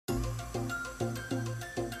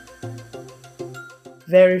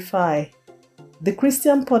Verify, the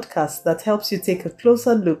Christian podcast that helps you take a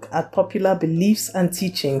closer look at popular beliefs and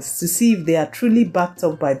teachings to see if they are truly backed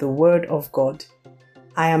up by the Word of God.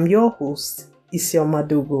 I am your host, Isioma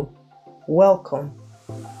Dogo. Welcome.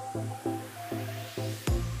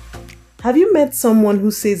 Have you met someone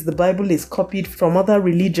who says the Bible is copied from other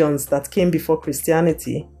religions that came before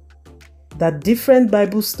Christianity? That different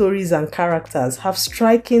Bible stories and characters have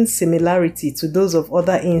striking similarity to those of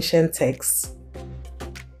other ancient texts?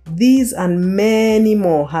 These and many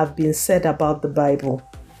more have been said about the Bible,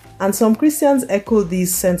 and some Christians echo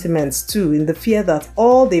these sentiments too in the fear that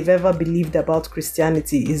all they've ever believed about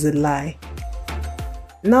Christianity is a lie.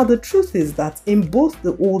 Now, the truth is that in both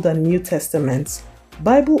the Old and New Testaments,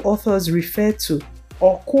 Bible authors refer to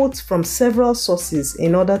or quote from several sources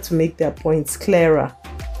in order to make their points clearer.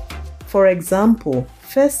 For example,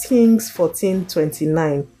 1 Kings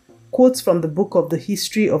 14:29 quotes from the book of the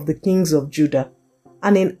history of the kings of Judah,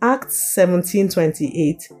 and in Acts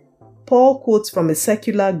 17:28, Paul quotes from a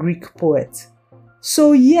secular Greek poet.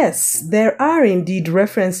 So yes, there are indeed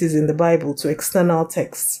references in the Bible to external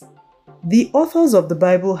texts. The authors of the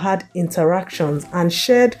Bible had interactions and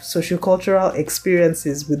shared sociocultural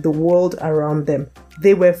experiences with the world around them.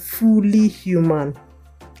 They were fully human.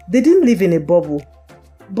 They didn't live in a bubble.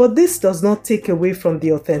 But this does not take away from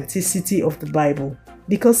the authenticity of the Bible,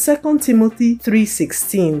 because 2 Timothy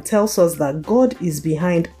 3:16 tells us that God is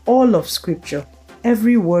behind all of Scripture,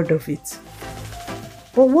 every word of it.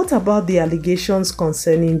 But what about the allegations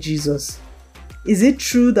concerning Jesus? Is it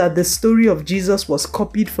true that the story of Jesus was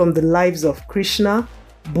copied from the lives of Krishna,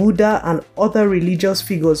 Buddha, and other religious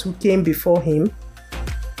figures who came before him?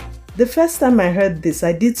 The first time I heard this,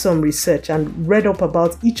 I did some research and read up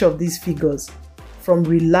about each of these figures from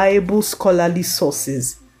reliable scholarly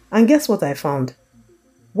sources. And guess what I found?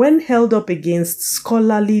 When held up against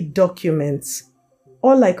scholarly documents,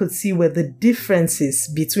 all I could see were the differences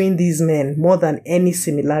between these men more than any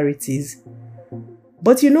similarities.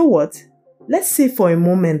 But you know what? Let's say for a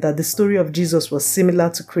moment that the story of Jesus was similar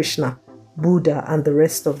to Krishna, Buddha, and the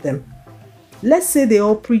rest of them. Let's say they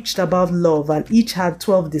all preached about love and each had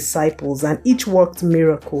 12 disciples and each worked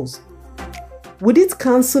miracles. Would it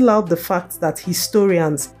cancel out the fact that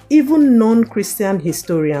historians, even non-Christian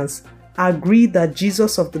historians, agree that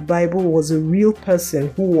Jesus of the Bible was a real person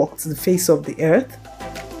who walked the face of the earth?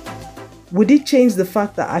 Would it change the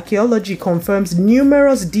fact that archaeology confirms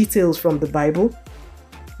numerous details from the Bible?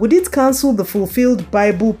 Would it cancel the fulfilled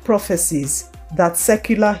Bible prophecies that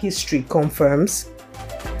secular history confirms?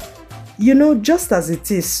 You know, just as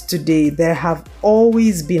it is today, there have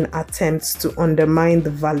always been attempts to undermine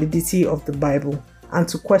the validity of the Bible and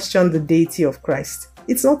to question the deity of Christ.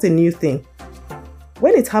 It's not a new thing.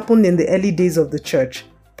 When it happened in the early days of the church,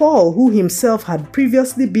 Paul, who himself had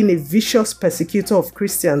previously been a vicious persecutor of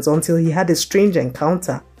Christians until he had a strange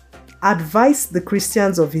encounter, advised the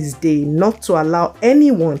Christians of his day not to allow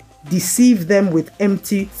anyone deceive them with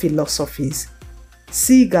empty philosophies.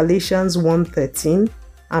 See Galatians 1:13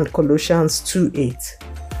 and Colossians 2:8.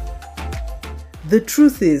 The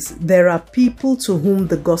truth is, there are people to whom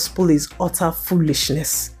the gospel is utter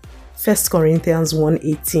foolishness. 1 Corinthians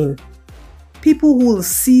 1:18. People who will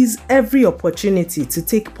seize every opportunity to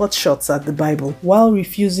take potshots at the Bible while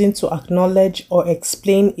refusing to acknowledge or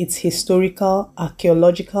explain its historical,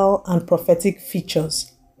 archaeological, and prophetic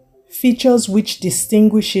features. Features which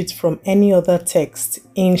distinguish it from any other text,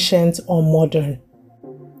 ancient or modern.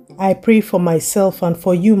 I pray for myself and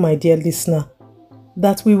for you, my dear listener,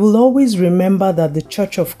 that we will always remember that the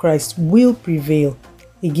Church of Christ will prevail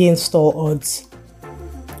against all odds.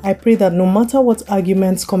 I pray that no matter what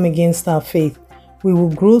arguments come against our faith, we will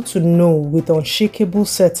grow to know with unshakable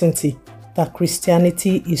certainty that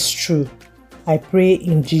Christianity is true. I pray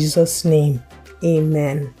in Jesus' name.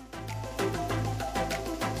 Amen.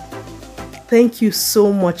 Thank you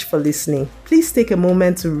so much for listening. Please take a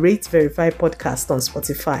moment to rate Verify Podcast on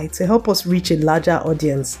Spotify to help us reach a larger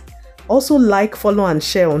audience. Also like, follow, and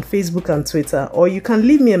share on Facebook and Twitter, or you can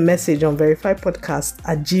leave me a message on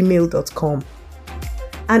verifypodcast@gmail.com.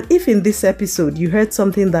 And if in this episode you heard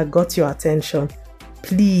something that got your attention,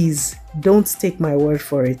 please don't take my word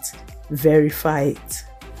for it. Verify it.